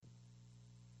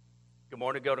Good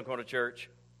morning, Golden Corner Church.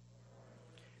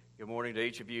 Good morning to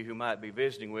each of you who might be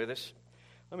visiting with us.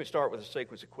 Let me start with a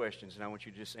sequence of questions, and I want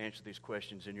you to just answer these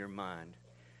questions in your mind.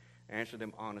 Answer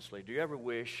them honestly. Do you ever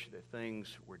wish that things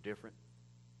were different?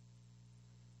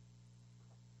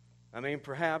 I mean,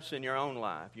 perhaps in your own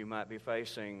life, you might be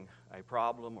facing a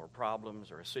problem or problems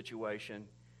or a situation,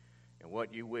 and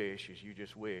what you wish is you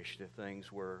just wish that things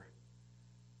were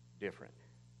different.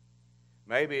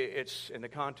 Maybe it's in the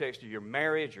context of your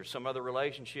marriage or some other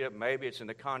relationship. Maybe it's in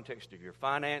the context of your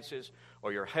finances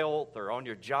or your health or on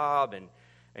your job,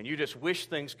 and you just wish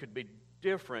things could be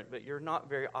different, but you're not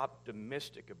very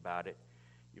optimistic about it.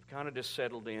 You've kind of just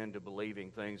settled into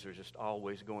believing things are just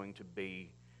always going to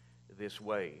be this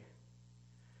way.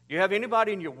 Do you have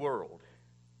anybody in your world,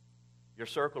 your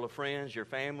circle of friends, your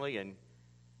family, and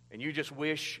you just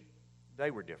wish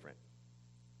they were different?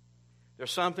 There's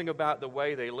something about the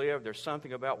way they live. There's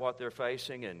something about what they're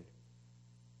facing, and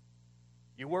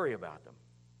you worry about them.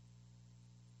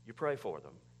 You pray for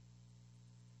them.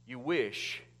 You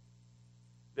wish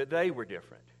that they were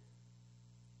different.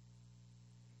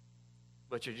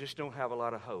 But you just don't have a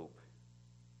lot of hope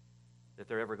that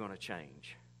they're ever going to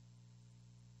change.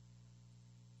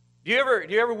 Do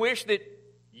you ever wish that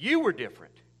you were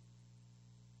different?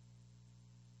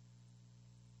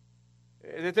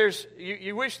 That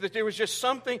you wish that there was just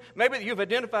something, maybe you've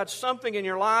identified something in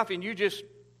your life and you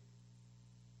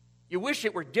wish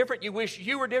it were different, you wish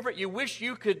you were different, you wish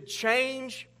you could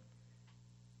change.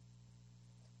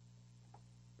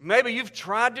 Maybe you've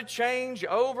tried to change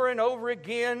over and over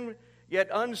again, yet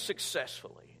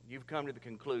unsuccessfully. You've come to the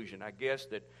conclusion, I guess,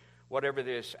 that whatever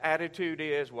this attitude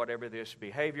is, whatever this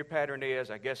behavior pattern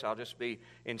is, I guess I'll just be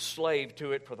enslaved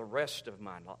to it for the rest of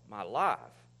my life.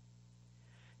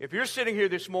 If you're sitting here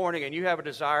this morning and you have a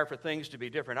desire for things to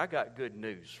be different, I got good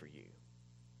news for you.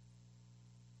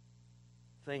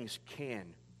 Things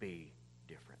can be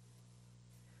different.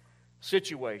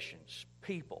 Situations,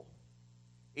 people,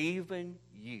 even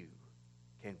you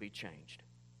can be changed.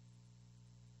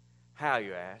 How,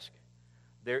 you ask?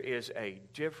 There is a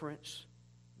difference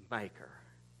maker,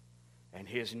 and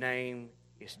His name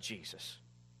is Jesus.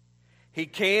 He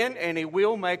can and He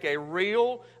will make a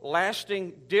real,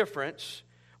 lasting difference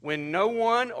when no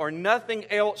one or nothing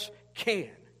else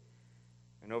can.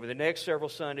 And over the next several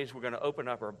Sundays, we're going to open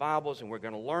up our Bibles and we're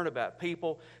going to learn about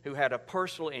people who had a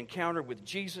personal encounter with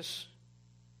Jesus.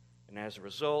 And as a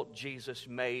result, Jesus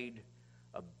made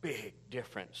a big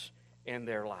difference in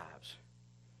their lives.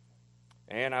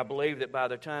 And I believe that by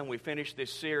the time we finish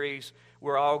this series,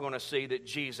 we're all going to see that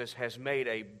Jesus has made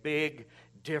a big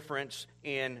difference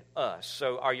in us.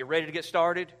 So are you ready to get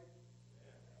started?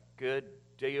 Good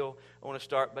deal. I want to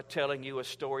start by telling you a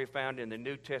story found in the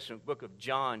New Testament book of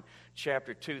John,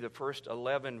 chapter 2, the first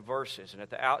 11 verses. And at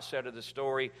the outset of the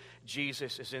story,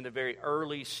 Jesus is in the very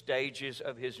early stages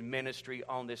of His ministry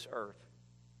on this earth.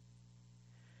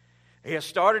 He has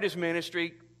started His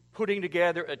ministry putting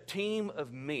together a team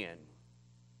of men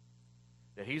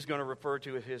that He's going to refer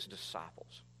to as His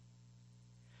disciples.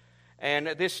 And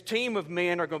this team of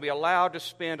men are going to be allowed to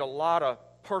spend a lot of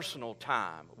personal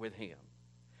time with Him.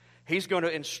 He's going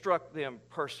to instruct them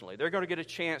personally. They're going to get a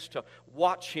chance to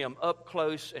watch Him up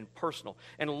close and personal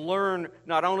and learn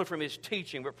not only from His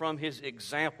teaching but from His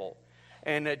example.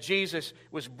 And Jesus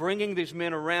was bringing these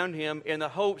men around Him in the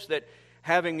hopes that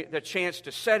having the chance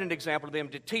to set an example to them,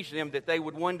 to teach them, that they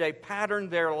would one day pattern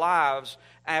their lives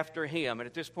after Him. And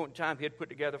at this point in time, He had put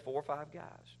together 4 or 5 guys.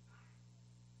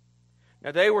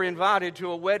 Now, they were invited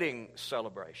to a wedding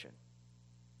celebration.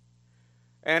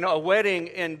 And a wedding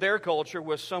in their culture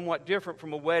was somewhat different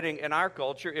from a wedding in our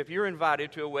culture. If you're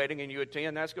invited to a wedding and you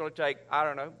attend, that's going to take,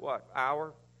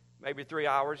 hour, maybe 3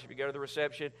 hours if you go to the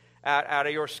reception, out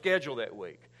of your schedule that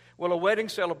week. Well, a wedding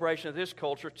celebration of this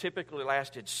culture typically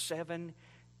lasted 7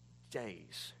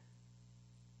 days.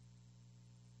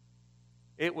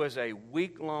 It was a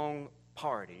week-long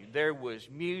party. There was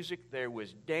music, there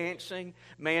was dancing,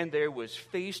 there was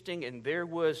feasting, and there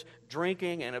was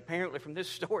drinking, and apparently from this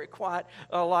story, quite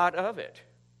a lot of it.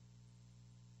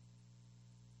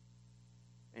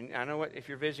 And I know what, if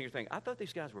you're visiting, you're thinking, I thought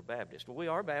these guys were Baptists. Well, we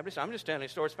are Baptists. I'm just telling you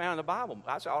stories found in the Bible.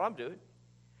 That's all I'm doing.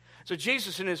 So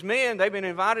Jesus and His men, they've been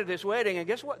invited to this wedding, and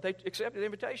guess what? They accepted the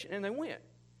invitation, and they went.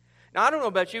 Now, I don't know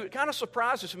about you, it kind of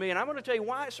surprises me, and I'm going to tell you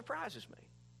why it surprises me.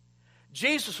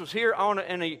 Jesus was here on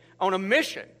a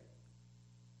mission.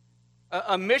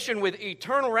 A mission with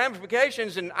eternal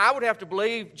ramifications, and I would have to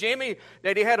believe, Jimmy,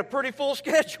 that He had a pretty full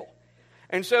schedule.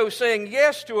 And so saying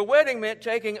yes to a wedding meant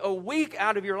taking a week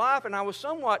out of your life, and I was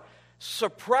somewhat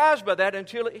surprised by that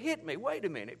until it hit me. Wait a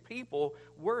minute, people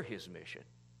were His mission.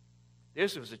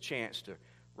 This was a chance to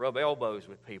rub elbows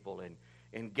with people and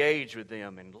engage with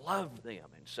them and love them.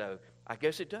 And so I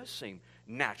guess it does seem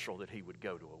natural that he would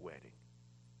go to a wedding.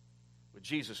 But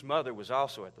Jesus' mother was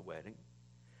also at the wedding.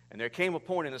 And there came a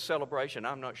point in the celebration,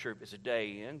 I'm not sure if it's a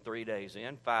day in, 3 days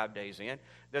in, 5 days in,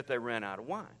 that they ran out of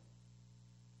wine.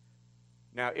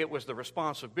 Now, it was the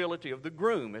responsibility of the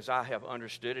groom, as I have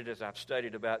understood it, as I've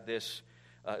studied about this,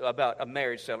 about a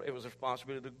marriage celebration. It was the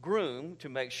responsibility of the groom to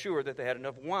make sure that they had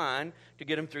enough wine to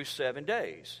get them through 7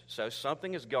 days. So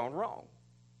something has gone wrong.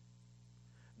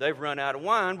 They've run out of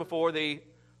wine before the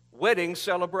wedding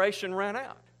celebration ran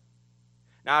out.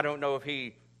 Now, I don't know if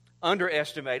he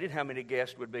underestimated how many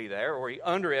guests would be there, or he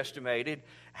underestimated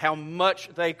how much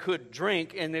they could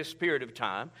drink in this period of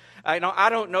time. I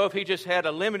don't know if he just had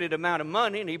a limited amount of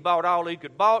money and he bought all he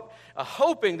could bought,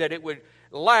 hoping that it would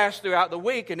last throughout the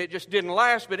week, and it just didn't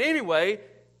last. But anyway,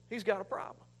 he's got a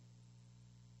problem.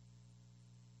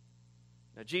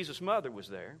 Now, Jesus' mother was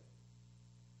there,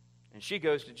 and she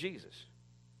goes to Jesus,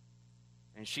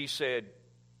 and she said,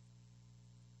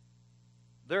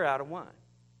 "They're out of wine."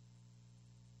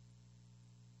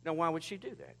 Now, why would she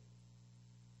do that?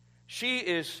 She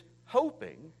is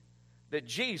hoping that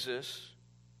Jesus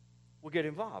will get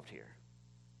involved here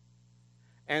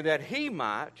and that he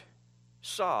might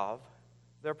solve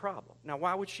their problem. Now,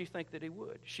 why would she think that he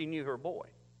would? She knew her boy.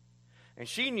 And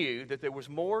she knew that there was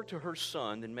more to her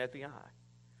son than met the eye.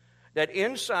 That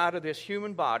inside of this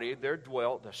human body there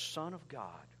dwelt the Son of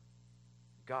God,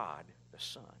 God the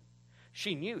Son.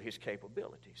 She knew his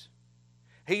capabilities.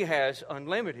 He has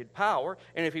unlimited power,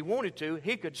 and if he wanted to,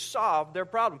 he could solve their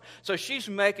problem. So she's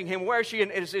making him aware. She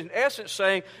is in essence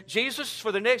saying, Jesus,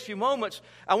 for the next few moments,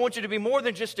 I want you to be more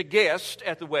than just a guest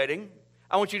at the wedding.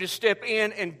 I want you to step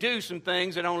in and do some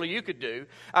things that only you could do.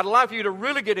 I'd like for you to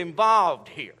really get involved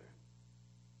here.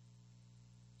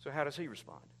 So how does he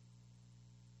respond?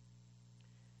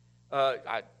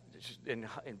 In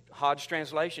Hodge's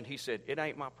translation, he said, "It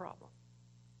ain't my problem.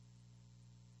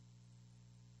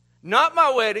 Not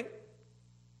my wedding,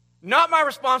 not my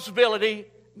responsibility,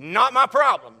 not my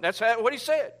problem." That's what he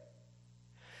said.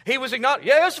 He was acknowledging,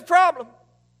 yeah, it's a problem,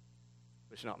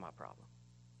 but it's not my problem.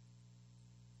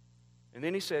 And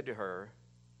then he said to her,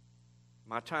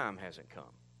 "My time hasn't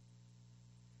come."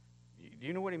 Do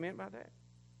you know what he meant by that?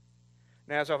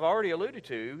 Now, as I've already alluded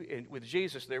to, with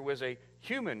Jesus, there was a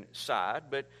human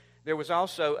side, but there was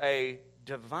also a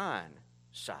divine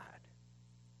side,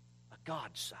 a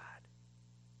God side.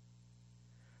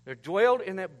 There dwelled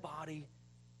in that body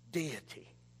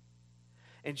deity.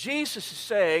 And Jesus is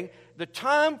saying, the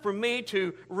time for me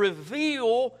to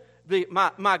reveal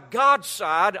my God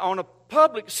side on a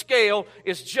public scale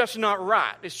is just not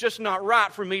right. It's just not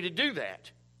right for me to do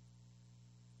that.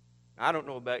 I don't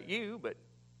know about you, but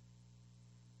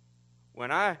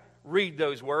when I read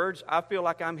those words, I feel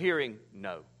like I'm hearing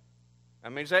no. I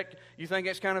mean, you think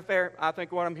that's kind of fair? I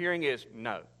think what I'm hearing is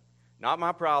no. Not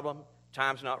my problem.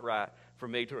 Time's not right for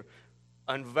me to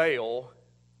unveil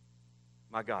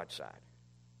my God side.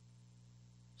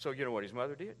 So you know what his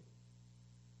mother did?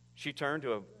 She turned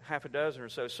to a half a dozen or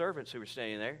so servants who were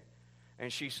standing there,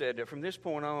 and she said that from this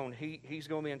point on, he's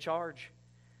going to be in charge,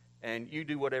 and you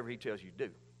do whatever he tells you to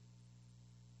do.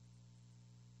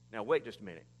 Now, wait just a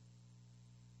minute.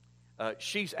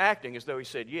 She's acting as though he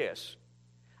said yes.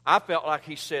 I felt like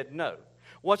he said no.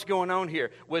 What's going on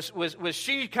here? Was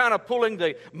she kind of pulling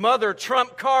the mother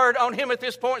trump card on him at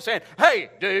this point, saying,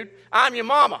 "Hey, dude, I'm your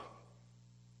mama.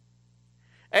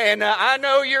 And I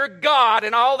know you're God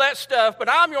and all that stuff, but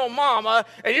I'm your mama,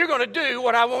 and you're going to do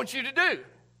what I want you to do"?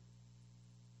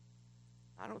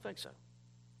 I don't think so.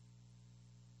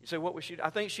 You say, what was she?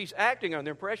 I think she's acting on the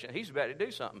impression he's about to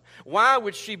do something. Why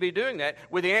would she be doing that?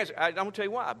 With the answer, I'm going to tell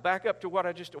you why. Back up to what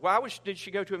I just. Why did she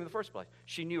go to him in the first place?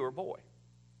 She knew her boy.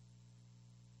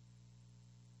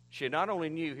 She not only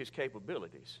knew his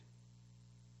capabilities,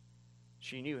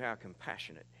 she knew how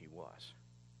compassionate he was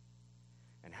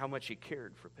and how much he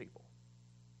cared for people.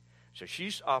 So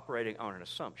she's operating on an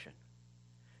assumption.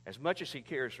 As much as he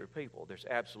cares for people, there's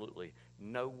absolutely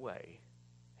no way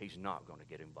he's not going to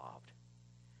get involved.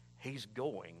 He's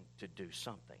going to do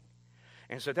something.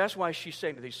 And so that's why she's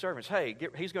saying to these servants, hey,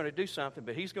 he's going to do something,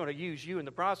 but he's going to use you in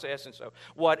the process. And so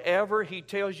whatever he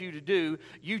tells you to do,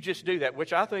 you just do that,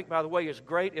 which I think, by the way, is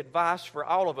great advice for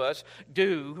all of us.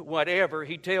 Do whatever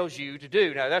he tells you to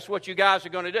do. Now, that's what you guys are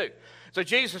going to do. So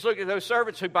Jesus looked at those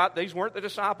servants who these weren't the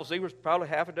disciples. These were probably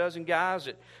half a dozen guys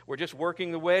that were just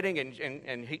working the wedding.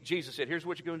 And Jesus said, here's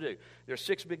what you're going to do. There's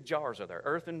 6 big jars of there,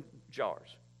 earthen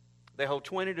jars. They hold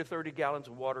 20 to 30 gallons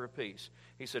of water apiece.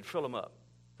 He said, fill them up.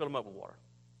 Fill them up with water.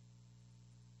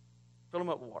 Fill them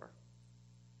up with water.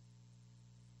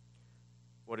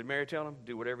 What did Mary tell them?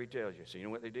 Do whatever he tells you. So you know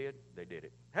what they did? They did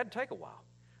it. Had to take a while.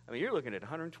 I mean, you're looking at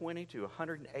 120 to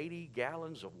 180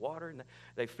 gallons of water, and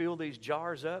they fill these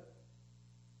jars up.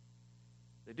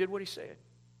 They did what he said.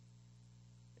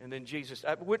 And then Jesus,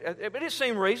 but it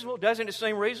seemed reasonable. Doesn't it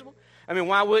seem reasonable? I mean,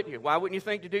 why wouldn't you? Why wouldn't you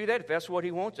think to do that? If that's what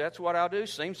he wants, that's what I'll do.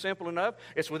 Seems simple enough.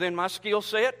 It's within my skill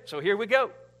set, so here we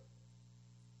go.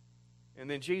 And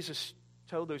then Jesus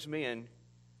told those men,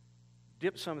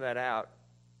 dip some of that out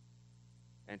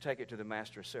and take it to the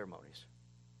master of ceremonies.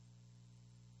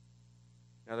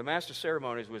 Now, the master of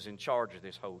ceremonies was in charge of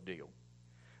this whole deal.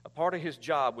 A part of his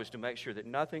job was to make sure that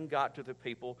nothing got to the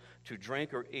people to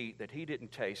drink or eat that he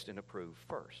didn't taste and approve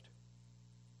first.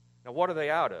 Now, what are they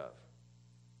out of?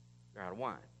 They're out of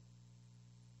wine.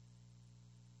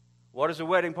 What does a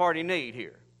wedding party need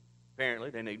here? Apparently,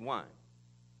 they need wine.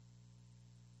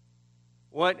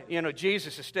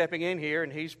 Jesus is stepping in here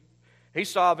and he's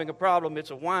solving a problem.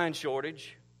 It's a wine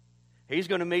shortage. He's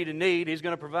going to meet a need. He's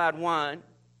going to provide wine.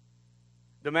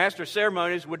 The master of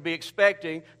ceremonies would be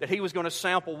expecting that he was going to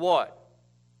sample what?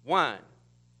 Wine.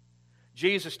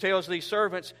 Jesus tells these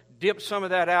servants, dip some of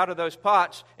that out of those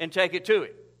pots and take it to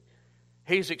it.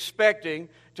 He's expecting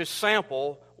to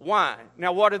sample wine.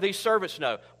 Now, what do these servants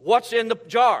know? What's in the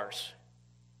jars?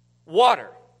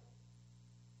 Water.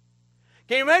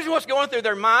 Can you imagine what's going through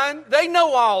their mind? They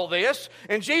know all this.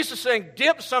 And Jesus is saying,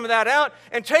 dip some of that out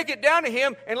and take it down to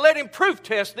him and let him proof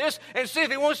test this and see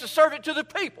if he wants to serve it to the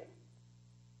people.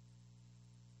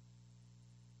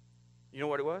 You know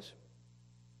what it was?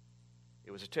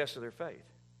 It was a test of their faith.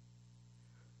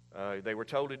 They were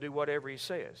told to do whatever he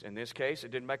says. In this case,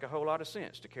 it didn't make a whole lot of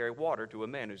sense to carry water to a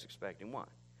man who's expecting wine.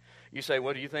 You say,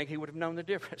 well, do you think he would have known the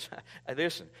difference?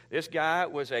 Listen, this guy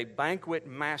was a banquet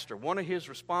master. One of his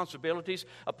responsibilities,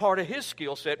 a part of his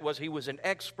skill set was he was an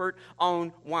expert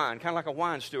on wine, kind of like a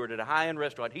wine steward at a high-end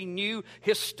restaurant. He knew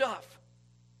his stuff.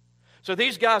 So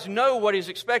these guys know what he's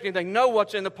expecting. They know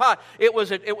what's in the pot. It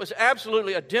was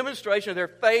absolutely a demonstration of their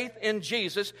faith in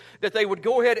Jesus that they would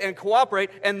go ahead and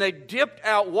cooperate, and they dipped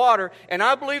out water. And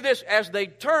I believe this, as they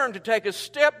turned to take a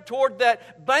step toward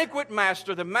that banquet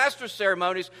master, the master of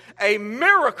ceremonies, a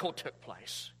miracle took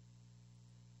place.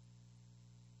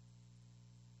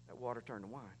 That water turned to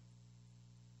wine.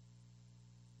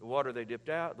 The water they dipped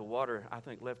out, the water I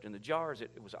think left in the jars,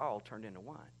 it was all turned into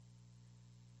wine.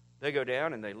 They go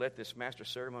down and they let this master of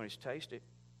ceremonies taste it.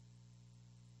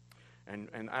 And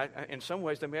in some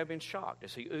ways, they may have been shocked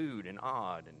as he oohed and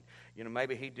awed. And,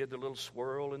 maybe he did the little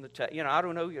swirl in the taste. I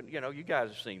don't know. You guys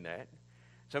have seen that.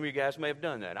 Some of you guys may have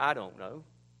done that. I don't know.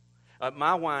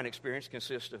 My wine experience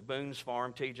consists of Boone's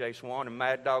Farm, T.J. Swan, and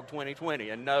Mad Dog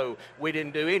 2020. And no, we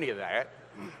didn't do any of that.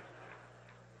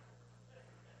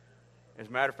 As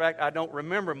a matter of fact, I don't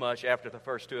remember much after the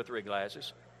first 2 or 3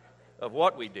 glasses of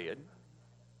what we did.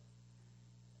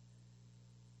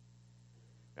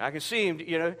 I can see him,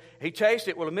 he tastes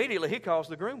it. Well, immediately he calls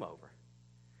the groom over.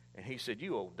 And he said,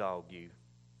 you old dog, you.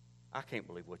 I can't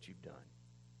believe what you've done.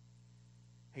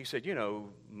 He said,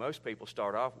 most people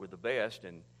start off with the best,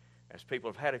 and as people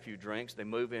have had a few drinks, they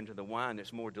move into the wine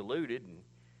that's more diluted.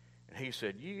 And he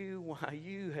said, you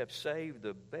have saved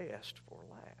the best for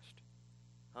last.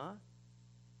 Huh?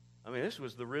 I mean, this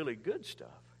was the really good stuff.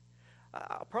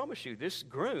 I promise you, this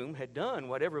groom had done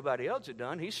what everybody else had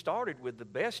done. He started with the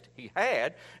best he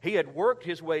had. He had worked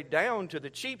his way down to the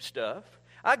cheap stuff.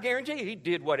 I guarantee you, he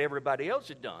did what everybody else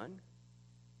had done.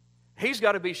 He's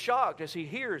got to be shocked as he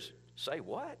hears, say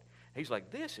what? He's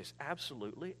like, this is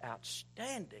absolutely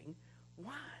outstanding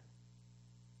wine.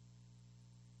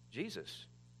 Jesus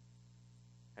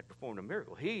had performed a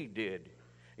miracle. He did.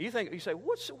 You say,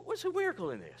 what's the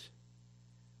miracle in this?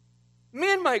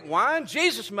 Men make wine.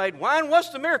 Jesus made wine.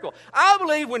 What's the miracle? I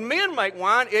believe when men make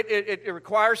wine, it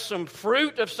requires some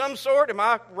fruit of some sort. Am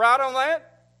I right on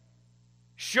that?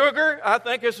 Sugar, I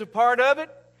think, is a part of it.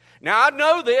 Now, I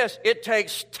know this. It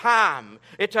takes time.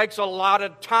 It takes a lot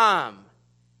of time.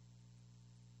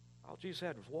 All Jesus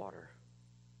had was water.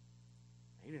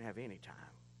 He didn't have any time.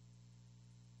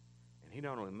 And he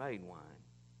not only made wine,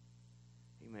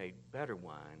 he made better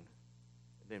wine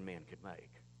than men could make.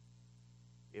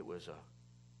 It was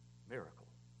a miracle.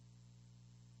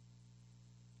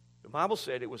 The Bible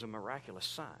said it was a miraculous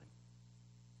sign,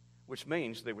 which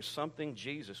means there was something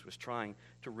Jesus was trying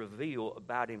to reveal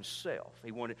about himself.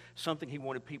 He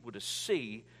wanted people to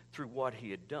see through what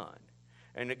he had done.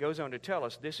 And it goes on to tell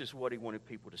us this is what he wanted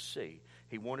people to see.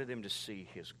 He wanted them to see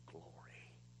his glory.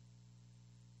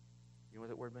 You know what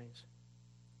that word means?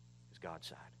 It's God's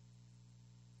side.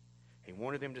 He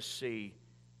wanted them to see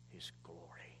his glory.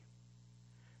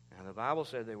 Now, the Bible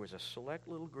said there was a select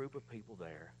little group of people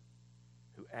there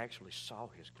who actually saw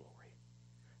His glory.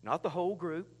 Not the whole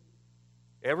group.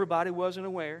 Everybody wasn't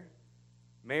aware.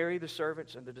 Mary, the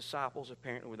servants, and the disciples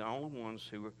apparently were the only ones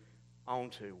who were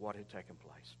onto what had taken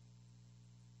place.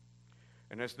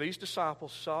 And as these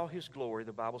disciples saw His glory,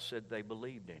 the Bible said they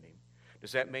believed in Him.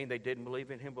 Does that mean they didn't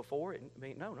believe in Him before?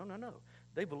 No.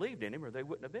 They believed in Him or they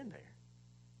wouldn't have been there.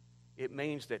 It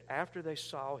means that after they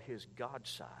saw His God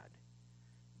side,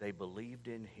 they believed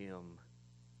in Him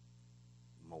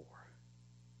more.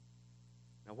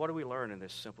 Now, what do we learn in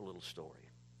this simple little story?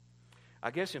 I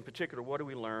guess in particular, what do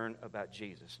we learn about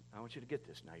Jesus? I want you to get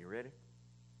this now. You ready?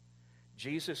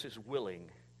 Jesus is willing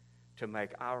to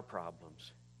make our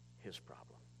problems His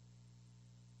problem.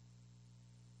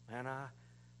 And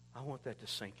I want that to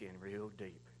sink in real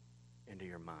deep into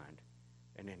your mind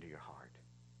and into your heart.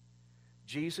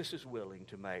 Jesus is willing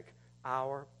to make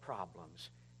our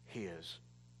problems His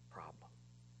problem.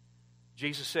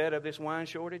 Jesus said of this wine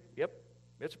shortage, yep,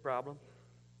 it's a problem,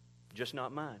 just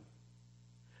not mine.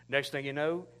 Next thing you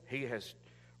know, He has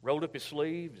rolled up His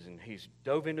sleeves and He's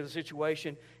dove into the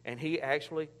situation and He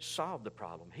actually solved the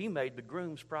problem. He made the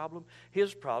groom's problem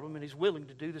His problem, and He's willing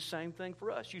to do the same thing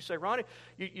for us. You say, Ronnie,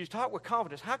 you talk with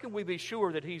confidence. How can we be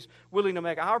sure that He's willing to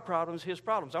make our problems His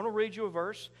problems? I'm going to read you a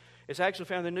verse. It's actually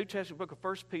found in the New Testament book of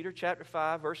 1 Peter chapter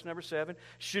 5, verse number 7.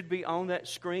 Should be on that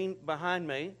screen behind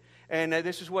me. And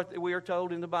this is what we are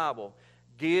told in the Bible.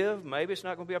 Give, maybe it's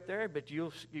not going to be up there, but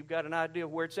you've got an idea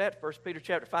of where it's at. 1 Peter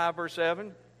chapter 5, verse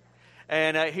 7.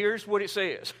 And here's what it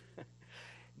says.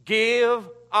 Give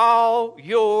all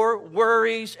your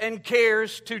worries and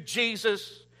cares to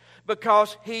Jesus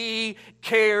because He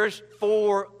cares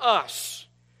for us.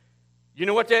 You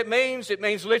know what that means? It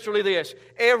means literally this.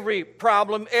 Every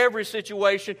problem, every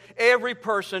situation, every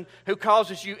person who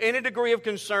causes you any degree of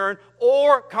concern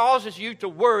or causes you to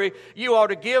worry, you ought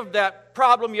to give that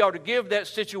problem, you ought to give that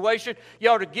situation, you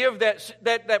ought to give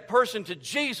that person to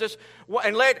Jesus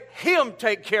and let Him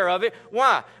take care of it.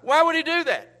 Why? Why would He do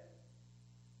that?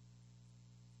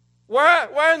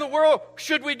 Why in the world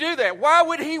should we do that? Why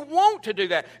would He want to do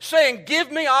that? Saying,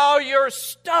 give me all your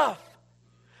stuff.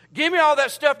 Give me all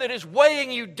that stuff that is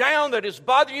weighing you down, that is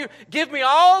bothering you. Give me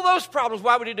all those problems.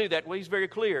 Why would He do that? Well, He's very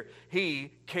clear.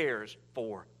 He cares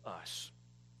for us.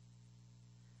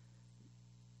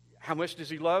 How much does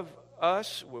He love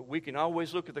us? Well, we can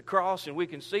always look at the cross and we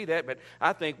can see that, but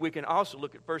I think we can also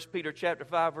look at 1 Peter chapter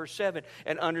 5, verse 7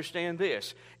 and understand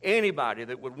this. Anybody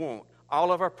that would want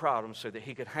all of our problems so that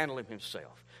He could handle them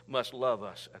Himself must love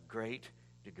us a great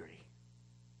degree.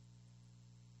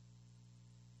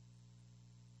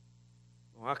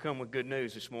 Well, I come with good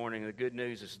news this morning. The good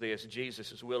news is this.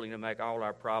 Jesus is willing to make all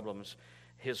our problems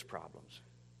His problems.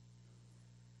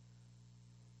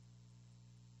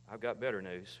 I've got better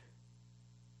news.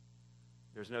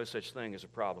 There's no such thing as a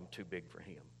problem too big for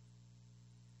Him.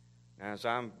 Now, as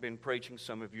I've been preaching,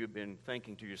 some of you have been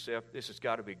thinking to yourself, this has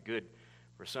got to be good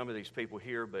for some of these people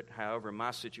here, but however, in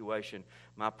my situation,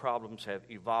 my problems have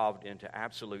evolved into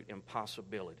absolute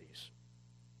impossibilities.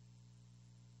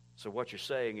 So what you're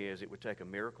saying is it would take a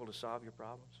miracle to solve your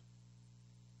problems?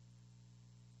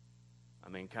 I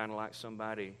mean, kind of like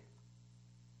somebody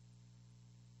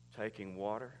taking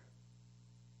water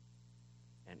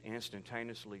and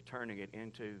instantaneously turning it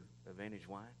into a vintage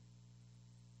wine?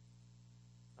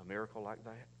 A miracle like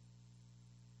that?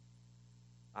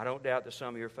 I don't doubt that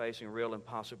some of you are facing real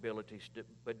impossibilities,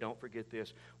 but don't forget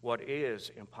this. What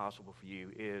is impossible for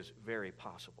you is very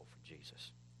possible for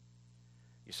Jesus.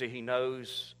 You see, He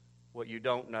knows what you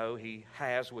don't know. He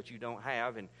has what you don't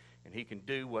have, and He can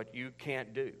do what you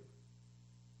can't do.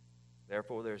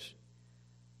 Therefore, there's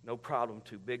no problem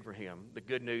too big for Him. The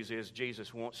good news is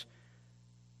Jesus wants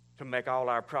to make all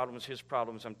our problems His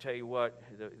problems. I'm telling you what,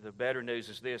 the better news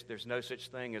is this. There's no such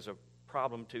thing as a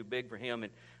problem too big for Him.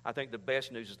 And I think the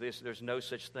best news is this. There's no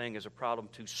such thing as a problem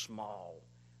too small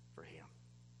for Him.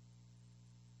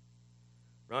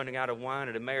 Running out of wine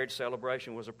at a marriage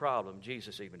celebration was a problem.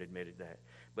 Jesus even admitted that.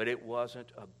 But it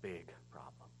wasn't a big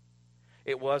problem.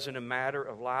 It wasn't a matter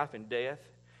of life and death.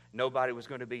 Nobody was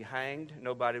going to be hanged.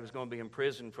 Nobody was going to be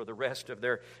imprisoned for the rest of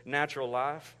their natural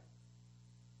life.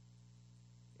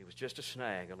 It was just a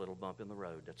snag, a little bump in the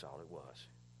road. That's all it was.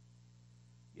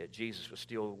 Yet Jesus was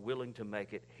still willing to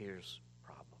make it His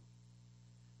problem.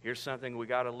 Here's something we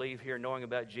got to leave here knowing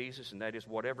about Jesus, and that is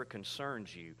whatever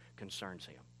concerns you concerns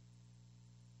Him.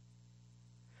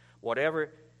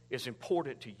 Whatever is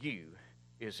important to you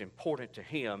is important to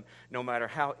Him, no matter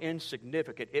how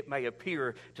insignificant it may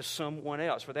appear to someone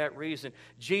else. For that reason,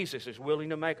 Jesus is willing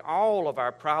to make all of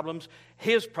our problems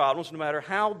His problems, no matter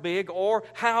how big or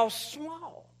how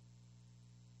small.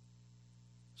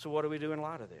 So what do we do in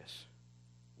light of this?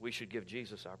 we should give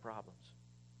Jesus our problems.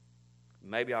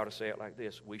 Maybe I ought to say it like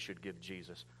this. We should give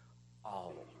Jesus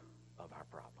all of our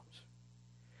problems.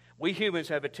 We humans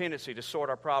have a tendency to sort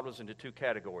our problems into two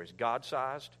categories.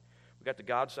 God-sized. We got the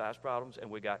God-sized problems,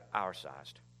 and we got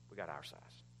our-sized. We got our size.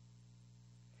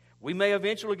 We may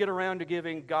eventually get around to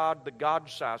giving God the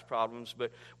God-sized problems,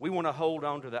 but we want to hold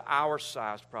on to the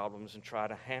our-sized problems and try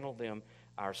to handle them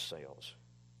ourselves.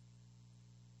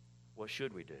 What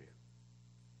should we do?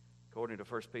 According to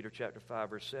 1 Peter chapter 5,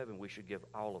 verse 7, we should give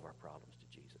all of our problems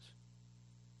to Jesus.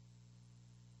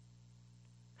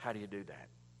 How do you do that?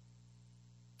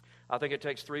 I think it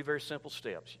takes three very simple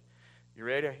steps. You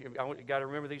ready? You got to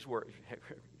remember these words.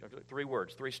 3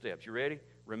 words, 3 steps. You ready?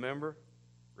 Remember,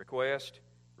 request,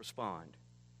 respond.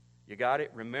 You got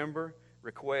it? Remember,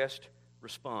 request,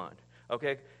 respond.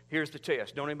 Okay, here's the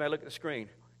test. Don't anybody look at the screen.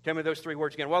 Tell me those 3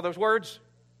 words again. What are those words?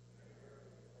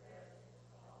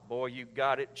 Boy, you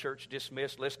got it. Church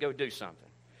dismissed. Let's go do something.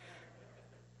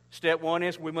 Step 1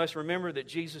 is we must remember that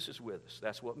Jesus is with us.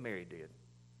 That's what Mary did.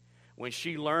 When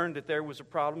she learned that there was a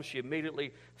problem, she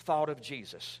immediately thought of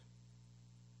Jesus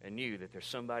and knew that there's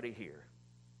somebody here.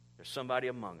 There's somebody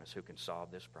among us who can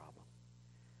solve this problem.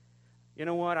 You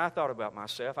know what? I thought about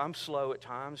myself. I'm slow at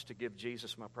times to give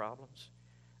Jesus my problems.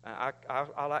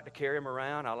 I like to carry them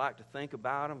around. I like to think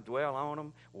about them, dwell on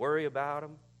them, worry about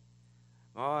them.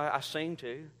 Oh, I seem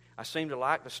to. I seem to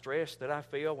like the stress that I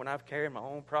feel when I've carried my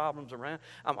own problems around.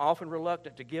 I'm often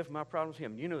reluctant to give my problems to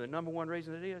Him. You know the number one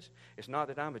reason it is? It's not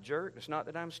that I'm a jerk. It's not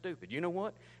that I'm stupid. You know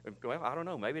what? Well, I don't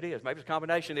know. Maybe it is. Maybe it's a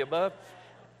combination of the above.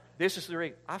 This is the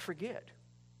reason. I forget.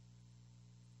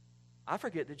 I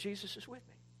forget that Jesus is with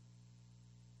me.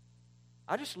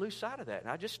 I just lose sight of that. And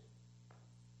I just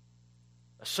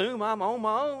assume I'm on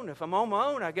my own. If I'm on my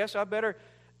own, I guess I better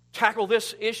tackle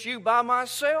this issue by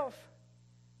myself.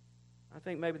 I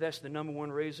think maybe that's the number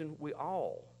one reason we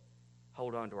all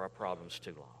hold on to our problems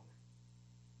too long.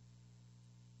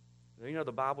 You know,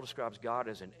 the Bible describes God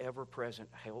as an ever-present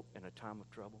help in a time of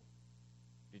trouble.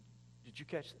 Did you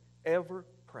catch that?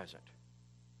 Ever-present.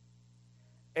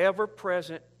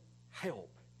 Ever-present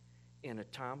help in a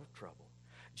time of trouble.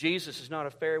 Jesus is not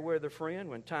a fair-weather friend.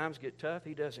 When times get tough,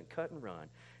 He doesn't cut and run.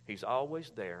 He's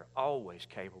always there, always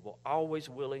capable, always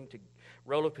willing to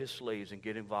roll up His sleeves and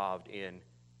get involved in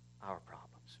our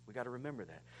problems. We've got to remember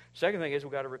that. Second thing is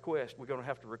we've got to request. We're going to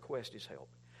have to request His help.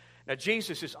 Now,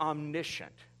 Jesus is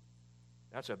omniscient.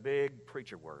 That's a big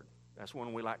preacher word. That's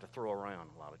one we like to throw around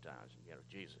a lot of times. You know,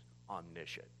 Jesus,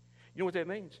 omniscient. You know what that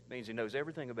means? It means He knows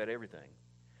everything about everything.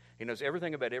 He knows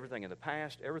everything about everything in the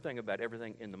past, everything about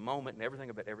everything in the moment, and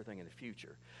everything about everything in the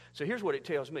future. So here's what it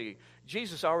tells me.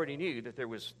 Jesus already knew that there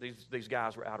was these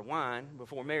guys were out of wine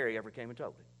before Mary ever came and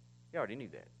told Him. He already knew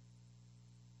that.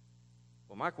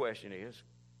 Well, my question is,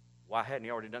 why hadn't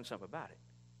He already done something about it?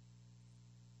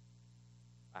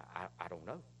 I don't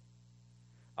know.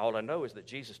 All I know is that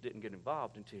Jesus didn't get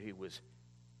involved until He was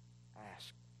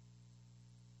asked.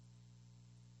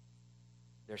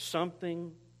 There's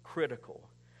something critical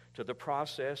to the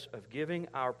process of giving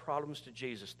our problems to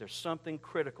Jesus. There's something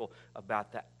critical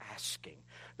about the asking.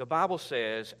 The Bible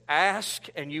says, ask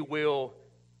and you will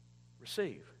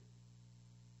receive.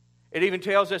 It even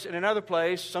tells us in another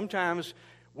place, sometimes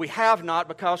we have not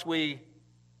because we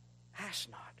ask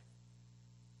not.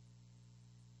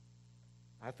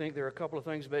 I think there are a couple of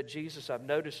things about Jesus I've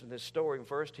noticed in this story.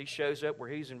 First, He shows up where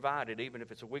He's invited, even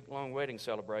if it's a week-long wedding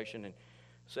celebration. And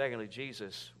secondly,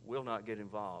 Jesus will not get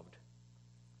involved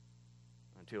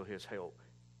until His help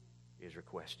is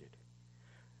requested.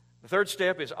 The third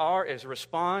step is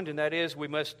respond, and that is we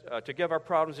must, to give our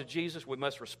problems to Jesus, we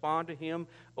must respond to Him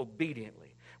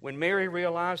obediently. When Mary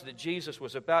realized that Jesus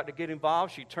was about to get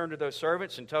involved, she turned to those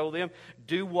servants and told them,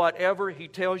 do whatever He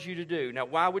tells you to do. Now,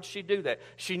 why would she do that?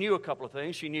 She knew a couple of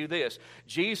things. She knew this.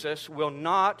 Jesus will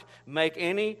not make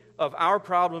any of our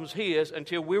problems His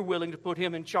until we're willing to put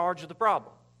Him in charge of the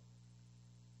problem.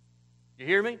 You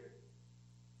hear me?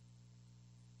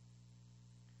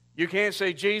 You can't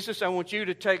say, Jesus, I want you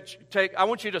to I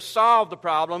want you to solve the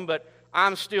problem, but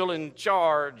I'm still in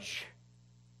charge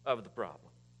of the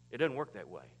problem. It doesn't work that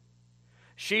way.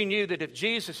 She knew that if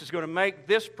Jesus is going to make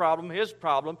this problem His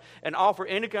problem and offer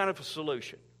any kind of a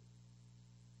solution,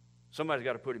 somebody's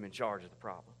got to put Him in charge of the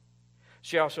problem.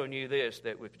 She also knew this,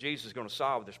 that if Jesus is going to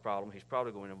solve this problem, He's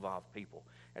probably going to involve people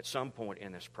at some point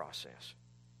in this process.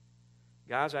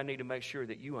 Guys, I need to make sure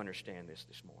that you understand this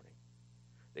morning.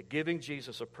 That giving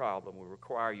Jesus a problem will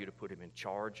require you to put Him in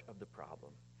charge of the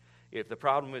problem. If the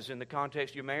problem is in the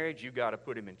context of your marriage, you've got to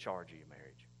put Him in charge of your marriage.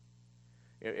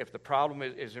 If the problem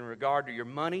is in regard to your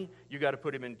money, you've got to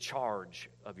put Him in charge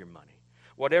of your money.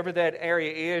 Whatever that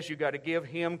area is, you've got to give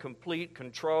Him complete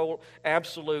control,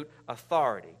 absolute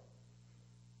authority.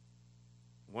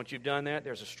 Once you've done that,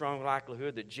 there's a strong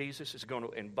likelihood that Jesus is going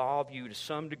to involve you to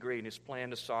some degree in His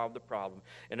plan to solve the problem.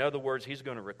 In other words, He's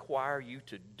going to require you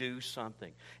to do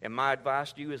something. And my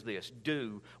advice to you is this: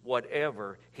 do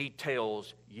whatever He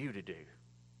tells you to do.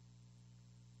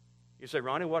 You say,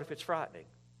 Ronnie, what if it's frightening?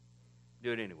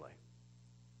 Do it anyway.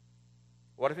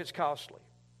 What if it's costly?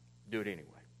 Do it anyway.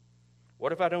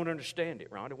 What if I don't understand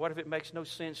it, Ronnie? What if it makes no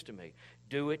sense to me?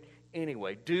 Do it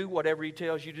anyway. Do whatever He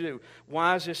tells you to do.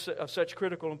 Why is this of such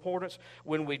critical importance?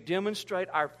 When we demonstrate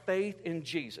our faith in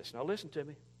Jesus. Now listen to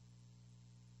me.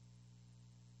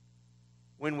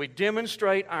 When we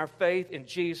demonstrate our faith in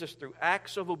Jesus through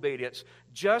acts of obedience,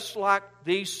 just like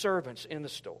these servants in the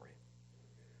story,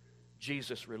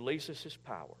 Jesus releases His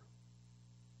power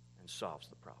and solves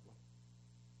the problem.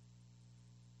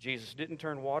 Jesus didn't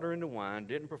turn water into wine,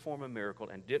 didn't perform a miracle,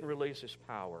 and didn't release His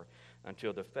power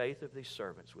until the faith of these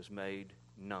servants was made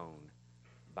known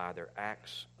by their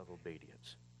acts of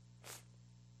obedience.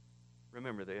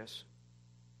 Remember this: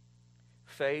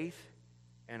 faith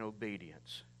and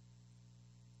obedience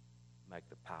make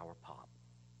the power pop.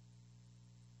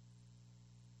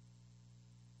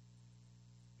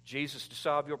 Jesus, to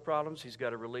solve your problems, He's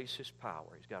got to release His power.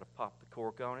 He's got to pop the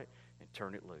cork on it and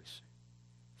turn it loose.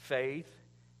 Faith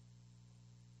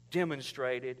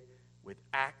demonstrated with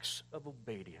acts of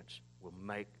obedience will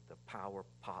make the power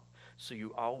pop. So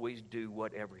you always do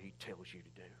whatever He tells you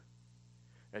to do.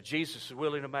 Now, Jesus is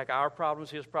willing to make our problems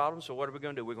His problems, so what are we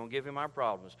going to do? We're going to give Him our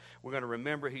problems. We're going to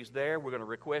remember He's there. We're going to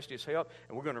request His help,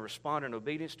 and we're going to respond in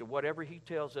obedience to whatever He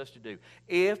tells us to do.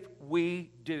 If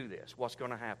we do this, what's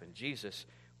going to happen? Jesus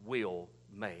will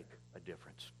make a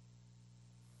difference.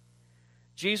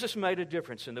 Jesus made a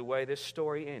difference in the way this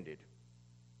story ended.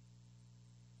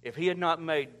 If He had not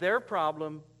made their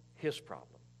problem His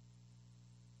problem,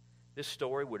 this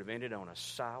story would have ended on a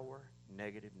sour,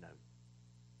 negative note.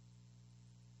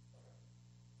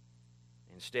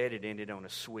 Instead, it ended on a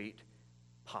sweet,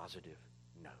 positive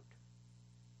note.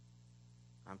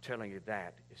 I'm telling you,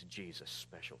 that is Jesus'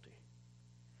 specialty.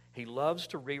 He loves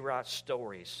to rewrite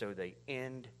stories so they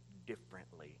end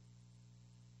differently,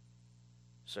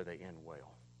 so they end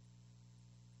well.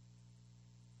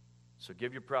 So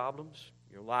give your problems,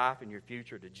 your life, and your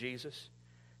future to Jesus,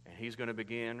 and He's going to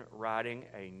begin writing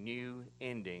a new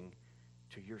ending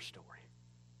to your story.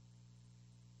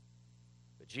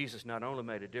 But Jesus not only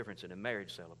made a difference in a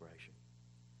marriage celebration,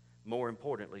 more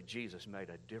importantly, Jesus made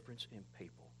a difference in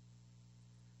people.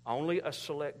 Only a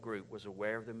select group was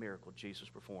aware of the miracle Jesus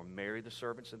performed: Mary, the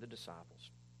servants, and the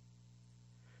disciples.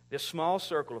 This small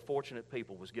circle of fortunate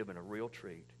people was given a real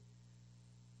treat.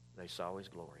 They saw His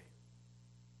glory.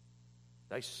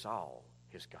 They saw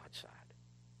His God side.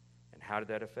 And how did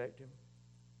that affect them?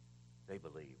 They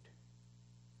believed.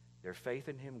 Their faith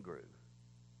in Him grew.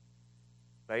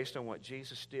 Based on what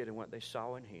Jesus did and what they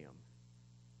saw in Him,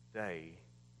 they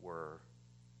were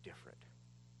different.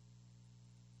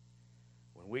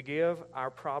 When we give our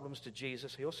problems to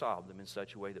Jesus, He'll solve them in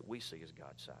such a way that we see His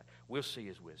God side. We'll see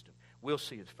His wisdom. We'll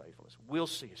see His faithfulness. We'll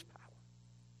see His power.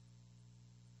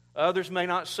 Others may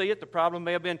not see it. The problem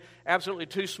may have been absolutely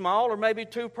too small or maybe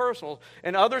too personal.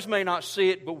 And others may not see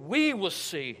it, but we will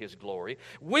see His glory.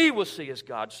 We will see His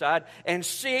God side. And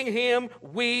seeing Him,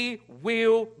 we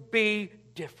will be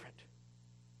different.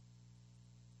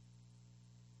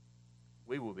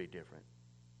 We will be different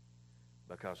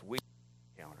because we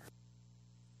encounter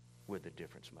with the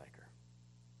difference maker.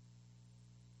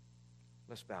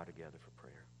 Let's bow together for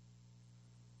prayer.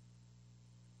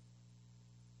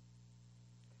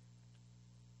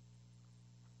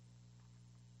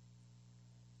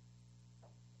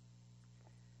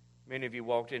 Many of you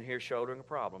walked in here shouldering a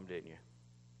problem, didn't you?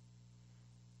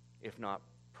 If not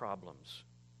problems,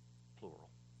 plural.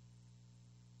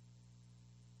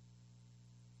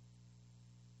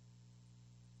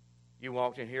 You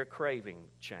walked in here craving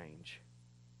change,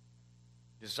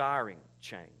 desiring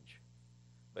change,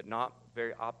 but not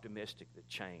very optimistic that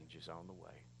change is on the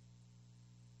way.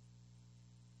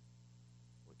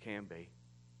 It can be,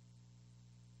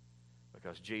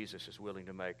 because Jesus is willing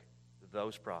to make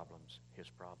those problems His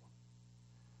problem.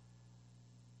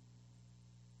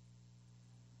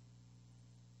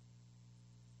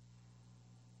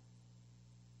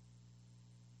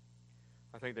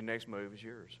 I think the next move is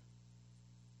yours.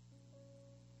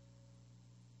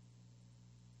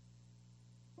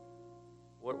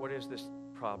 What is this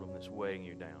problem that's weighing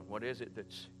you down? What is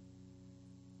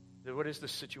the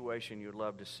situation you'd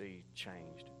love to see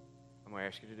changed? I'm going to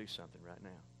ask you to do something right now.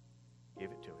 Give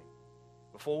it to Him.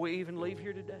 Before we even leave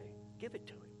here today, give it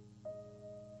to Him.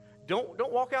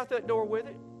 Don't walk out that door with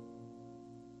it.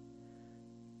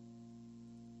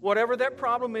 Whatever that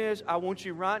problem is, I want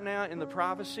you right now in the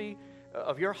privacy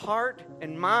of your heart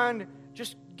and mind,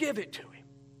 just give it to Him.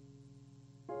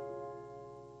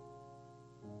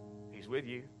 He's with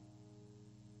you.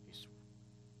 He's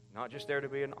not just there to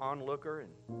be an onlooker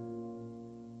and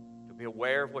to be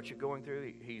aware of what you're going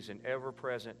through. He's an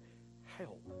ever-present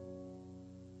help.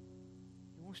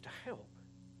 He wants to help.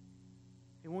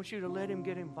 He wants you to let Him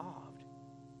get involved.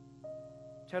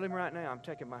 Tell Him right now, I'm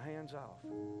taking my hands off.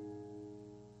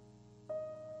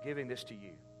 Giving this to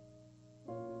you.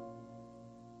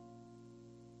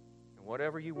 And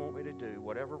whatever you want me to do,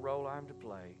 whatever role I'm to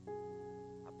play,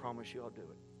 I promise you I'll do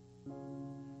it.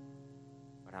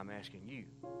 But I'm asking you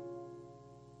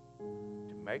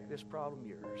to make this problem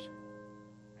yours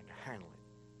and to handle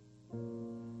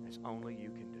it as only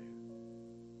you can do.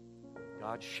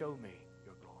 God, show me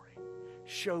your glory.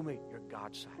 Show me your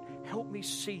God side. Help me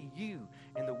see you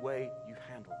in the way you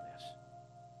handle this.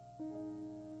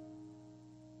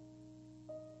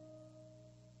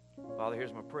 Father,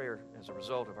 here's my prayer as a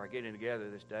result of our getting together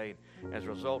this day, as a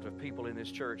result of people in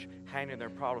this church handing their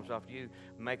problems off to you.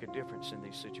 Make a difference in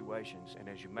these situations. And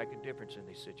as you make a difference in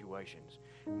these situations,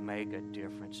 make a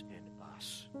difference in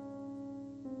us.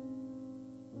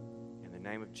 In the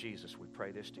name of Jesus, we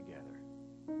pray this together.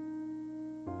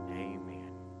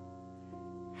 Amen.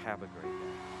 Have a great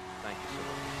day.